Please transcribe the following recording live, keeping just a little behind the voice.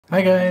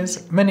Hi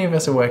guys! Many of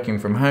us are working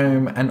from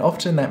home and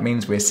often that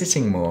means we're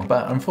sitting more,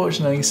 but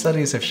unfortunately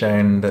studies have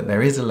shown that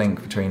there is a link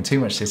between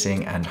too much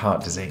sitting and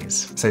heart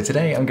disease. So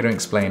today I'm going to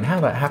explain how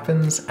that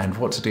happens and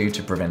what to do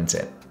to prevent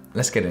it.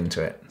 Let's get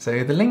into it.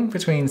 So the link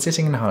between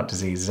sitting and heart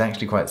disease is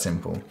actually quite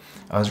simple.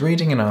 I was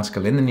reading an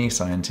article in the New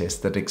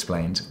Scientist that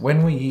explained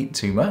when we eat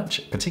too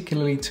much,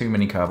 particularly too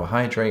many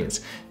carbohydrates,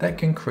 that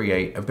can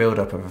create a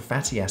buildup of a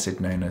fatty acid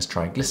known as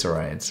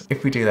triglycerides.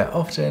 If we do that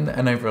often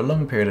and over a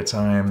long period of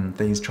time,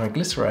 these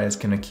triglycerides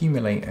can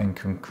accumulate and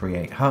can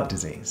create heart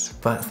disease.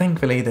 But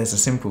thankfully there's a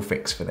simple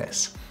fix for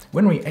this.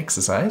 When we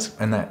exercise,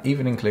 and that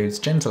even includes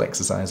gentle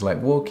exercise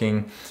like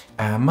walking,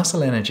 our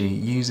muscle energy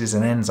uses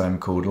an enzyme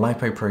called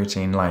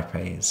lipoprotein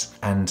lipase,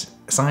 and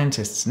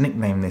scientists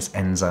nickname this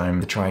enzyme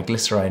the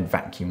triglyceride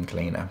vacuum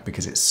cleaner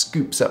because it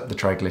scoops up the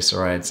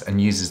triglycerides and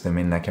uses them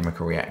in their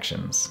chemical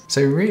reactions.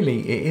 So really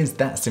it is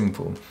that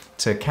simple.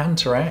 To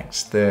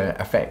counteract the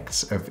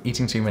effects of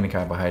eating too many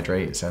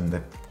carbohydrates and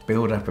the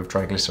buildup of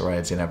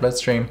triglycerides in our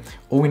bloodstream,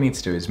 all we need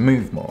to do is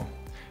move more.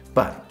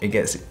 But it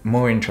gets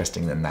more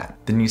interesting than that.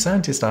 The New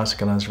Scientist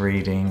article I was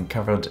reading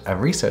covered a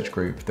research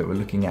group that were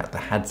looking at the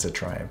Hadza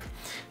tribe.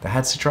 The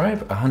Hadza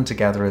tribe are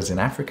hunter-gatherers in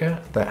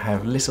Africa that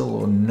have little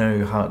or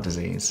no heart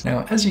disease.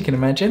 Now, as you can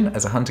imagine,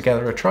 as a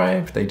hunter-gatherer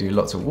tribe, they do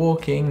lots of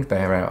walking,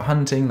 they're out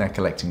hunting, they're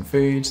collecting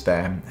food,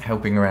 they're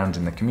helping around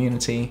in the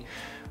community.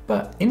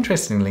 But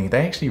interestingly,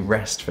 they actually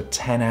rest for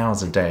 10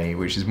 hours a day,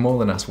 which is more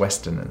than us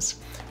Westerners.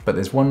 But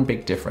there's one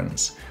big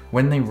difference.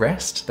 When they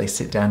rest, they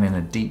sit down in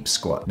a deep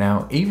squat.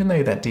 Now, even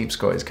though that deep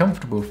squat is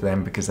comfortable for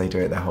them because they do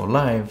it their whole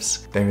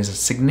lives, there is a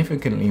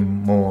significantly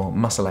more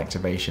muscle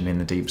activation in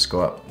the deep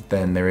squat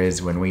than there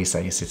is when we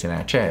say sit in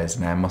our chairs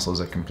and our muscles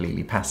are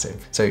completely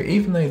passive. So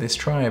even though this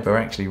tribe are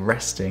actually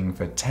resting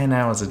for 10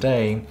 hours a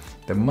day,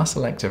 the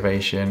muscle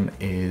activation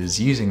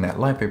is using that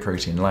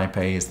lipoprotein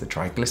lipase, the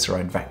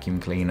triglyceride vacuum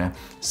cleaner,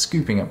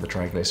 scooping up the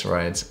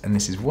triglycerides, and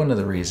this is one of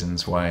the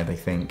reasons why they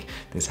think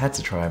this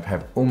Hadza tribe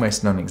have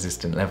almost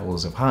non-existent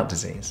levels of heart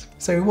disease.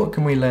 So what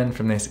can we learn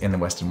from this in the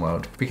Western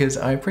world? Because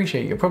I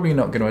appreciate you're probably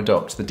not going to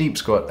adopt the deep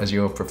squat as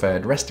your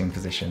preferred resting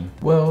position.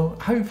 Well,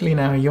 hopefully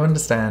now you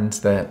understand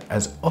that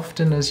as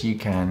often as you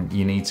can,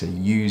 you need to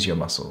use your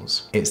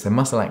muscles. It's the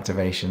muscle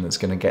activation that's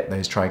going to get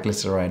those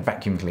triglyceride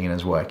vacuum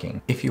cleaners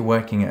working. If you're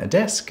working at a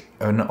desk,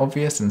 an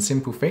obvious and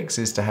simple fix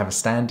is to have a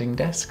standing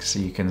desk so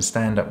you can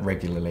stand up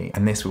regularly,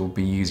 and this will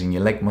be using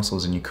your leg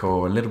muscles and your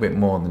core a little bit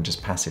more than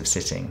just passive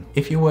sitting.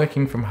 If you're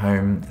working from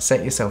home,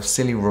 set yourself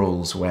silly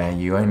rules where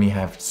you only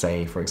have,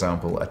 say, for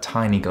example, a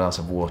tiny glass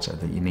of water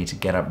that you need to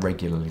get up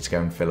regularly to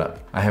go and fill up.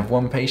 I have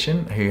one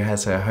patient who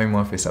has her home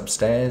office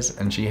upstairs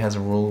and she has a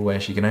rule where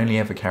she can only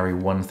ever carry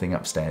one thing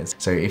upstairs.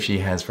 So if she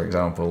has, for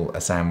example,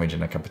 a sandwich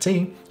and a cup of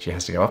tea, she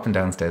has to go up and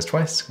downstairs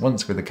twice,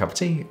 once with the cup of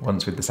tea,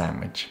 once with the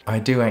sandwich. I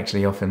do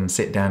actually often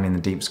sit down in the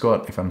deep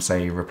squat if I'm,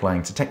 say,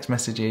 replying to text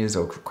messages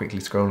or quickly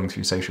scrolling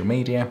through social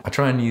media. I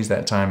try and use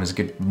that time as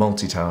good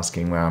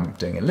multitasking where I'm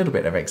doing a little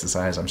bit of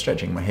exercise, I'm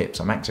stretching my hips,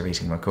 I'm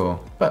activating my core,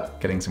 but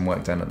getting some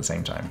work done at the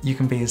same time. You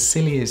can be as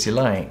silly as you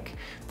like,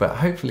 but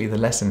hopefully the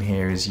lesson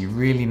here is you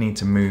really need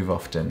to move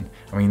often.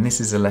 I mean, this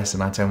is a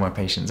lesson I tell my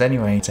patients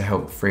anyway to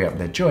help free up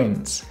their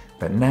joints,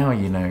 but now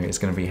you know it's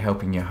going to be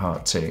helping your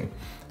heart too.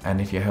 And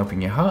if you're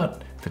helping your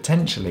heart,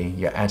 potentially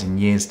you're adding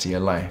years to your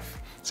life.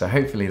 So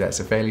hopefully that's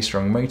a fairly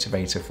strong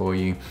motivator for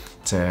you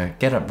to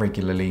get up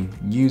regularly,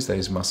 use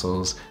those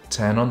muscles,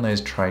 turn on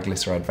those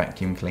triglyceride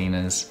vacuum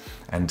cleaners,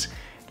 and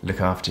look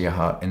after your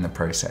heart in the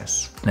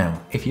process.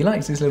 Now, if you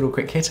liked this little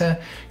quick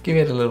hitter, give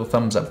it a little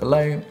thumbs up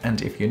below,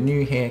 and if you're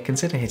new here,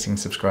 consider hitting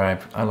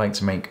subscribe. I like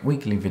to make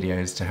weekly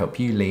videos to help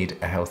you lead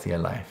a healthier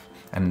life.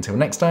 And until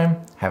next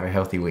time, have a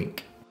healthy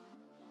week.